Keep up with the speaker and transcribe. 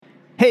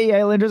Hey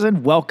Islanders,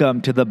 and welcome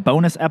to the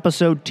bonus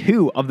episode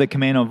 2 of the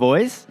Camano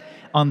Voice.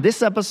 On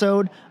this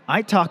episode,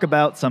 I talk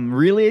about some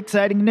really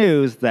exciting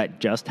news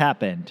that just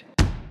happened.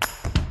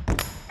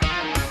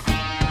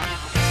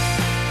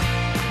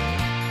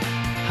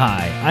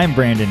 Hi, I'm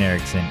Brandon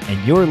Erickson,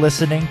 and you're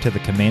listening to the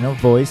Camano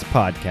Voice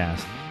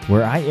podcast,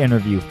 where I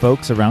interview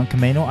folks around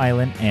Camano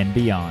Island and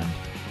beyond.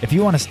 If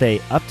you want to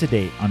stay up to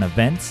date on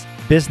events,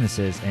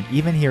 businesses, and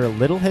even hear a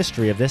little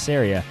history of this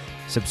area,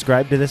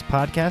 subscribe to this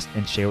podcast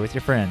and share with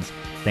your friends.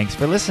 Thanks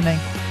for listening.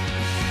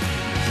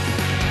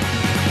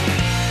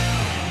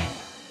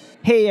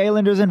 Hey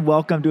Islanders, and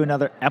welcome to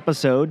another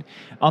episode.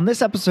 On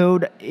this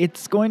episode,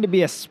 it's going to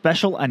be a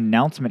special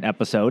announcement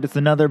episode. It's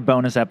another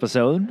bonus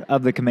episode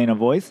of the Camano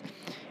Voice.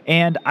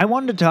 And I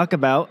wanted to talk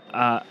about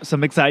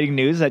some exciting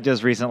news that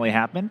just recently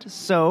happened.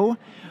 So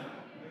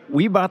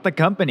we bought the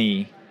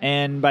company.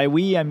 And by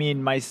we, I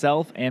mean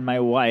myself and my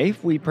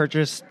wife. We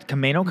purchased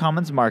Camano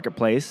Commons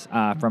Marketplace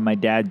from my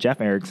dad, Jeff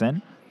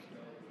Erickson.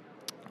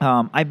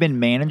 I've been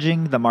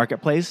managing the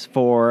marketplace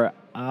for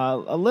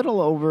a little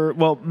over,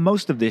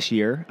 most of this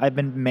year. I've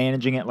been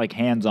managing it like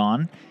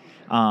hands-on.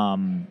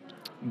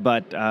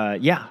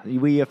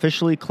 We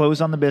officially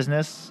closed on the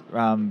business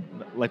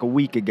like a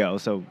week ago,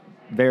 so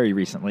very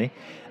recently.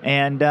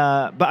 And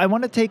but I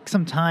want to take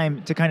some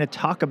time to kind of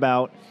talk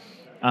about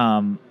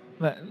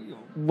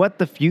what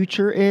the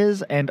future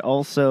is, and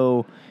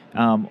also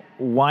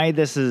why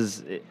this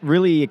is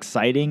really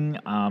exciting,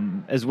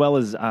 as well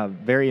as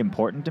very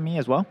important to me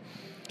as well.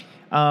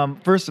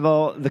 First of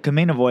all, the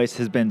Camano Voice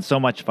has been so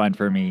much fun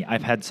for me.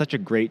 I've had such a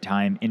great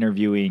time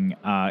interviewing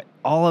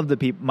all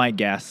of my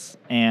guests,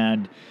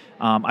 and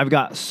I've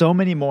got so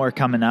many more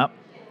coming up.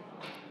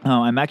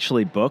 I'm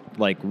actually booked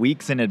like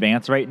weeks in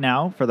advance right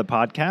now for the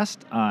podcast,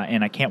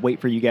 and I can't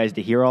wait for you guys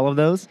to hear all of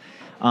those.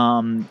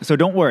 So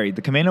don't worry,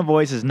 the Camano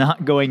Voice is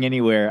not going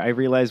anywhere. I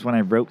realized when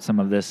I wrote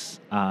some of this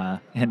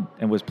and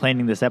was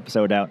planning this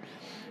episode out,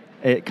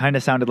 it kind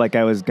of sounded like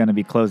I was going to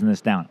be closing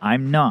this down.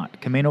 I'm not.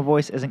 Camano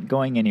Voice isn't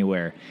going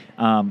anywhere.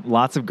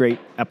 Lots of great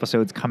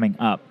episodes coming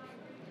up.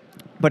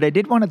 But I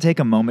did want to take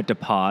a moment to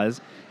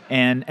pause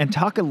and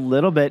talk a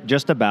little bit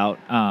just about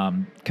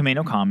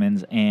Camano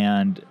Commons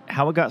and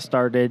how it got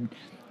started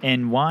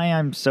and why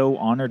I'm so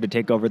honored to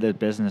take over this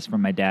business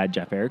from my dad,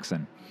 Jeff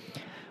Erickson.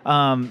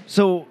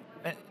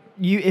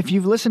 If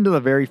you've listened to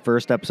the very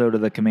first episode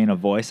of the Camano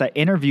Voice, I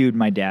interviewed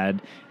my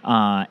dad,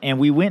 and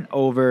we went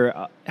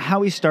over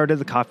how he started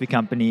the coffee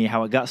company,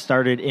 how it got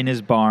started in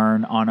his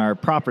barn on our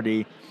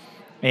property.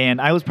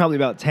 And I was probably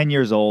about 10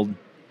 years old.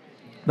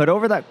 But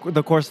over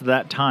the course of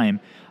that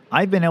time,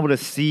 I've been able to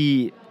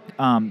see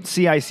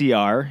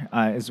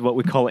CICR, is what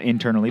we call it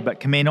internally, but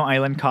Camano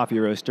Island Coffee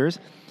Roasters.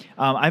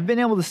 I've been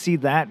able to see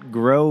that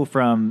grow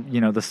from,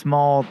 the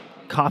small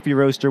coffee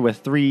roaster with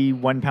 3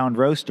 1-pound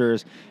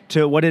roasters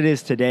to what it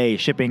is today,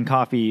 shipping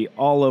coffee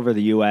all over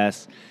the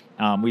U.S.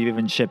 We've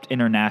even shipped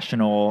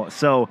international.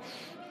 So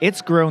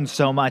it's grown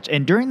so much.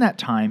 And during that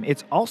time,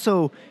 it's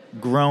also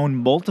grown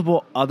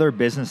multiple other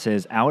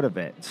businesses out of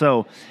it.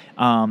 So,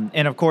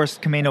 and of course,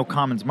 Camano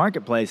Commons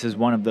Marketplace is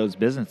one of those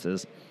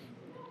businesses.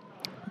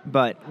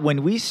 But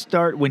when he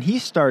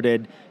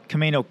started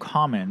Camano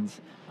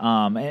Commons,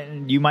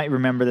 and you might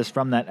remember this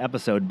from that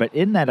episode, but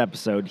in that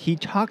episode, he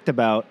talked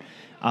about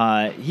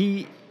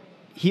he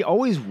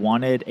always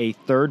wanted a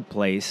third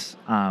place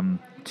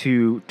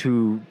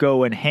to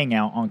go and hang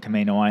out on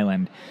Camano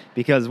Island,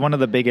 because one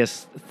of the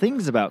biggest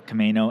things about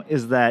Camano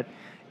is that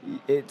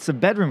it's a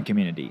bedroom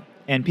community,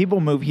 and people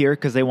move here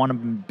because they want to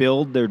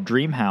build their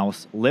dream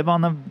house, live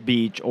on the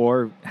beach,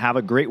 or have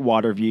a great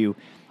water view,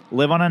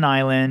 live on an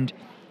island,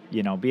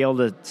 be able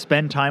to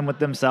spend time with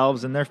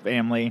themselves and their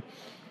family,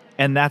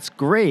 and that's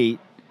great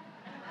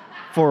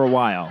for a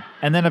while.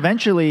 And then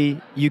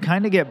eventually you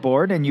kind of get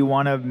bored and you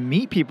want to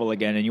meet people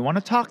again and you want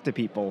to talk to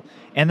people.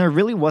 And there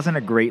really wasn't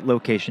a great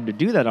location to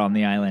do that on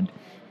the island.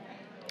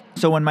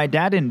 So when my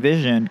dad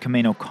envisioned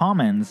Camano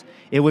Commons,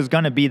 it was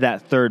going to be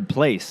that third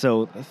place.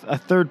 So a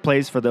third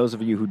place, for those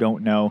of you who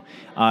don't know,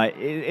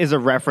 is a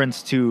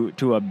reference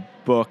to a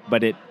book,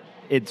 but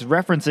it's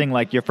referencing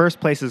like your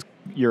first place is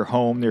your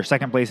home, your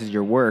second place is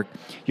your work,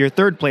 your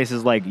third place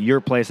is like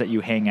your place that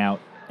you hang out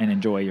and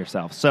enjoy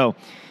yourself. So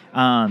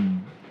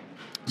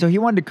he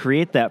wanted to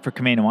create that for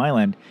Camano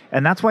Island,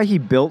 and that's why he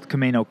built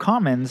Camano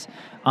Commons.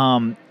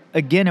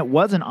 Again, it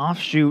was an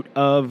offshoot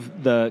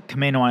of the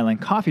Camano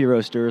Island Coffee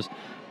Roasters,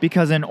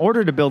 because in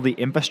order to build the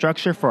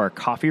infrastructure for our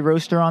coffee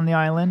roaster on the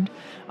island,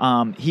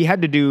 he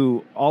had to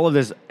do all of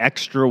this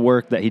extra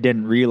work that he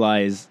didn't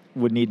realize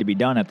would need to be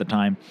done at the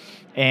time.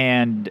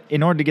 And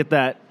in order to get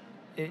that,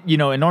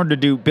 in order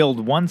to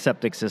build one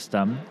septic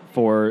system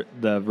for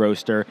the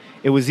roaster,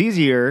 it was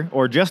easier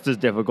or just as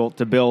difficult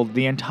to build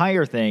the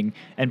entire thing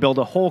and build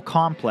a whole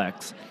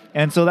complex.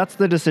 And so that's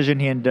the decision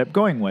he ended up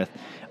going with.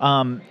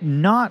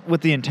 Not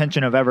with the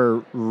intention of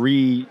ever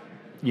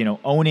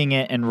owning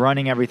it and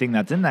running everything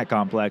that's in that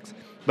complex,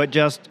 but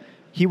just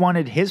he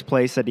wanted his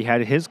place that he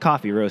had his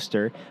coffee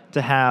roaster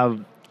to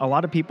have a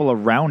lot of people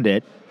around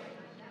it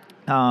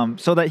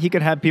so that he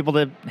could have people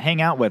to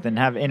hang out with and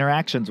have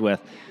interactions with.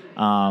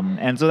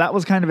 And so that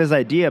was kind of his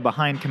idea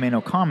behind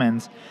Camano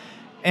Commons.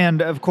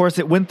 And of course,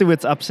 it went through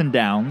its ups and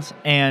downs,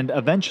 and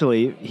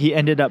eventually he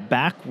ended up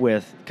back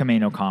with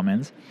Camano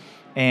Commons.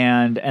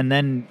 And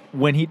then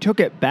when he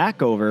took it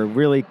back over,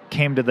 really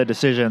came to the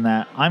decision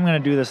that I'm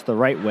going to do this the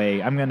right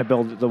way. I'm going to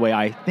build it the way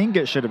I think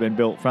it should have been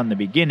built from the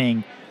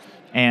beginning.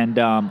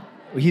 And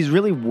he's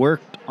really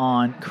worked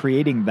on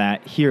creating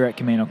that here at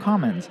Camano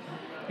Commons.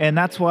 And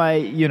that's why,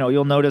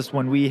 you'll notice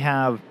when we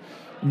have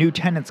new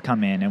tenants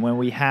come in and when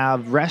we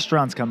have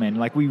restaurants come in,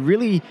 like, we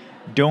really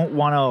don't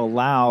want to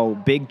allow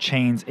big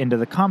chains into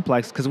the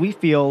complex, because we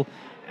feel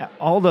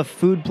all the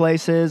food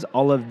places,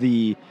 all of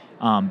the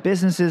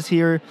businesses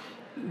here,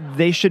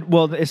 they should,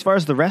 well, as far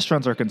as the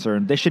restaurants are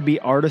concerned, they should be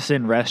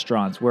artisan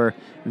restaurants where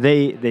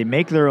they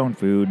make their own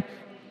food.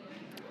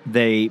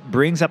 They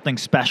bring something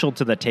special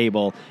to the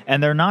table,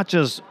 and they're not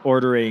just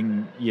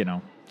ordering,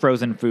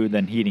 frozen food,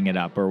 then heating it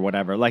up or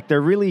whatever. Like,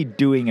 they're really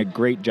doing a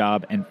great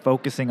job and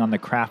focusing on the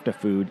craft of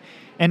food.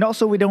 And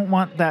also, we don't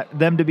want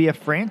them to be a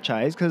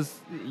franchise,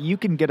 because you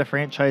can get a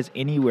franchise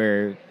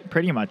anywhere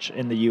pretty much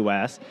in the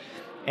U.S.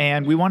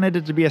 And we wanted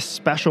it to be a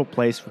special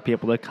place for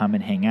people to come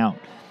and hang out.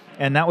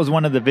 And that was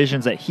one of the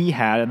visions that he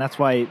had, and that's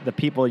why the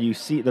people you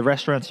see, the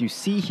restaurants you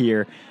see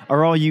here,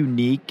 are all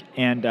unique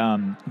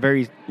and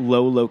very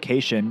low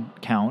location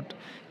count.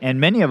 And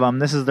many of them,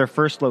 this is their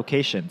first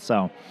location.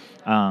 So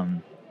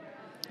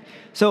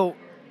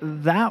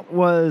that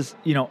was,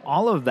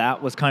 all of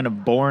that was kind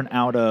of born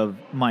out of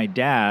my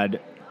dad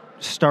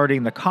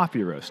starting the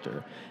coffee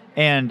roaster.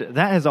 And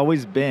that has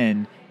always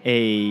been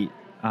it's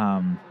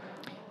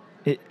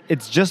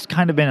just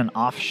kind of been an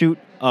offshoot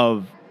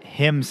of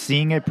him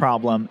seeing a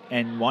problem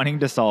and wanting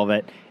to solve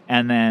it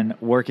and then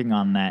working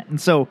on that. And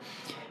so,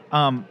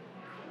 but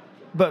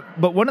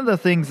one of the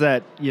things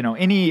that,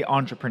 any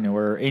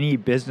entrepreneur, any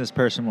business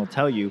person will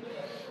tell you,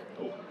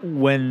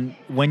 when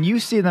you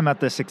see them at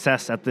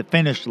the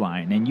finish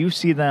line, and you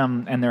see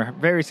them and they're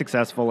very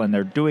successful and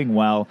they're doing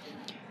well,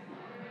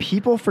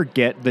 people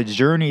forget the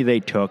journey they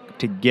took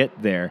to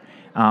get there.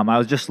 I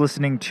was just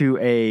listening to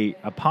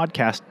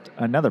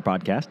another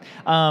podcast,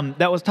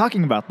 that was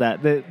talking about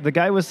that. The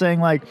guy was saying,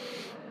 like,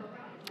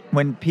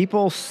 when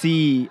people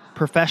see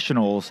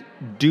professionals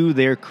do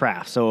their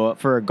craft, so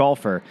for a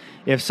golfer,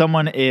 if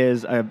someone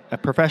is a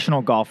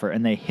professional golfer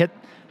and they're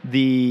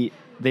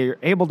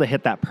able to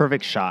hit that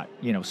perfect shot,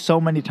 so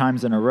many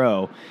times in a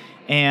row,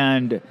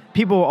 and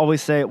people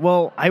always say,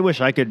 well, I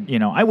wish I could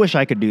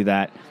do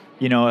that.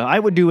 I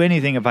would do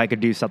anything if I could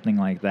do something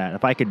like that,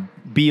 if I could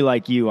be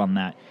like you on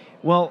that.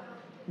 Well,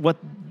 what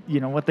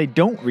they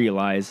don't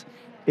realize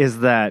is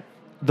that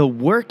the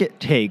work it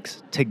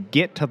takes to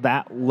get to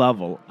that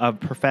level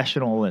of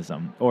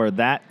professionalism, or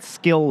that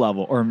skill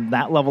level, or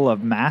that level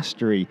of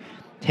mastery,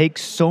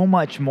 takes so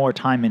much more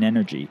time and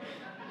energy.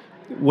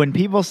 When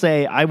people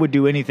say, I would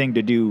do anything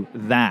to do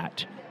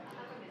that,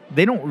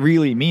 they don't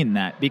really mean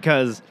that,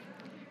 because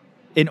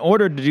in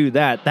order to do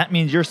that, that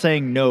means you're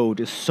saying no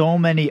to so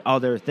many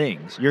other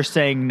things. You're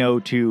saying no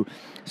to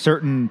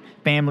certain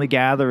family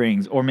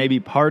gatherings, or maybe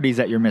parties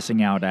that you're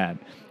missing out at,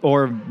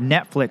 or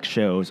Netflix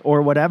shows,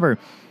 or whatever.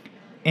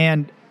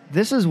 And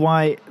this is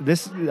why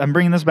I'm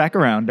bringing this back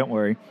around, don't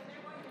worry.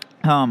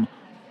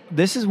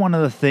 This is one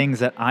of the things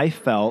that I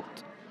felt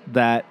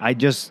that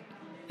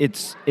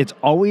it's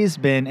always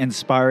been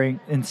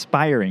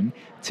inspiring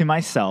to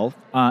myself,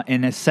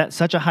 and has set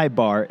such a high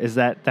bar, is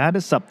that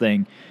is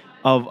something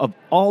of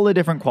all the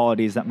different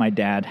qualities that my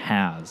dad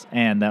has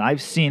and that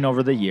I've seen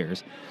over the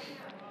years.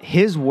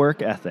 His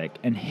work ethic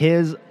and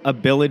his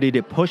ability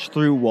to push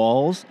through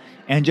walls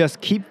and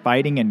just keep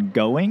fighting and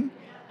going,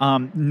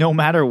 no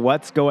matter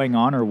what's going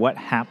on or what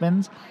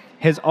happens,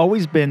 has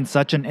always been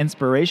such an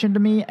inspiration to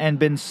me, and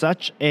been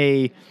such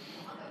a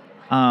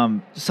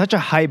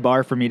high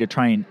bar for me to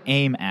try and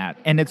aim at.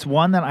 And it's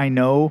one that I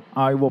know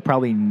I will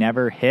probably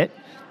never hit,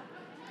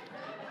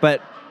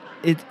 but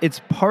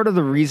it's part of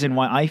the reason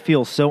why I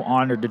feel so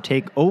honored to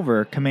take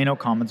over Camano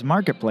Commons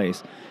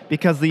Marketplace,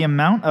 because the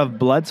amount of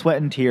blood, sweat,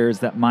 and tears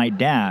that my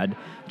dad,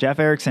 Jeff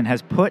Erickson,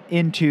 has put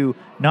into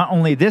not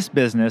only this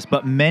business,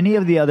 but many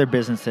of the other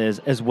businesses,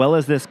 as well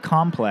as this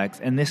complex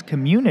and this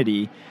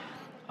community,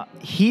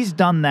 he's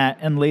done that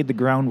and laid the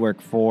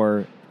groundwork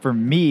for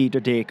me to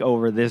take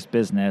over this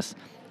business.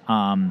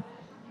 And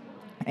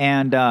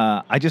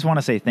I just want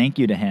to say thank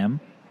you to him.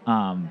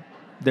 The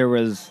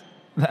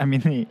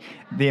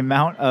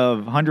amount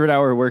of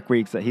 100-hour work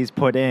weeks that he's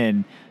put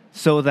in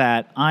so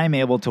that I'm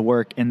able to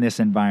work in this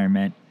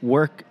environment,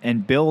 work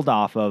and build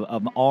off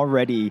of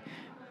already,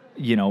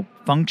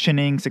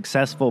 functioning,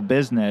 successful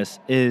business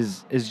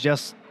is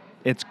just,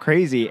 it's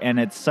crazy. And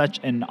it's such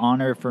an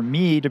honor for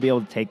me to be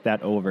able to take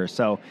that over.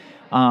 So,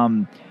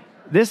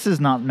 this is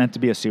not meant to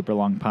be a super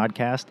long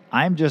podcast.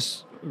 I'm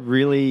just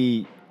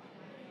really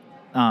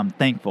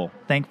thankful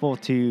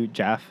to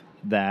Jeff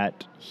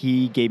that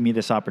he gave me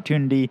this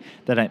opportunity,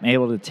 that I'm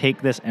able to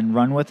take this and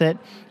run with it.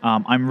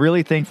 I'm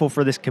really thankful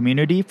for this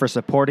community for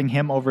supporting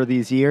him over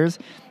these years.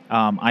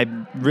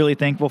 I'm really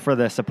thankful for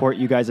the support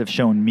you guys have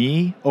shown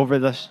me over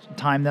the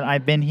time that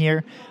I've been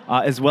here,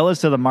 as well as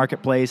to the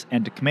marketplace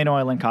and to Camano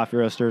Island Coffee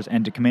Roasters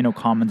and to Camano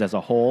Commons as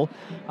a whole.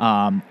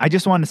 I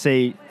just want to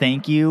say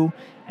thank you.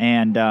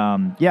 And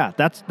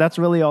that's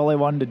really all I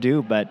wanted to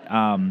do. But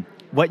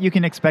what you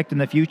can expect in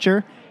the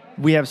future,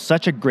 we have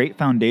such a great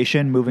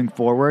foundation moving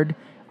forward.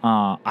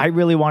 I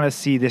really want to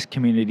see this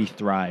community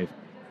thrive.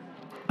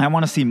 I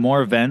want to see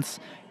more events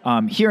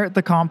here at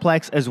the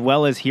complex as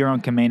well as here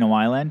on Camano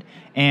Island.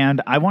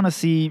 And I want to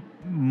see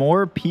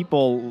more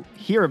people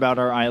hear about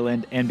our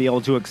island and be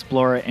able to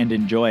explore it and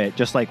enjoy it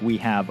just like we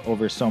have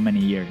over so many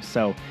years.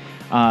 So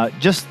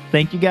just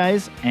thank you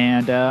guys,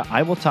 and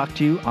I will talk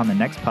to you on the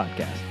next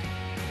podcast.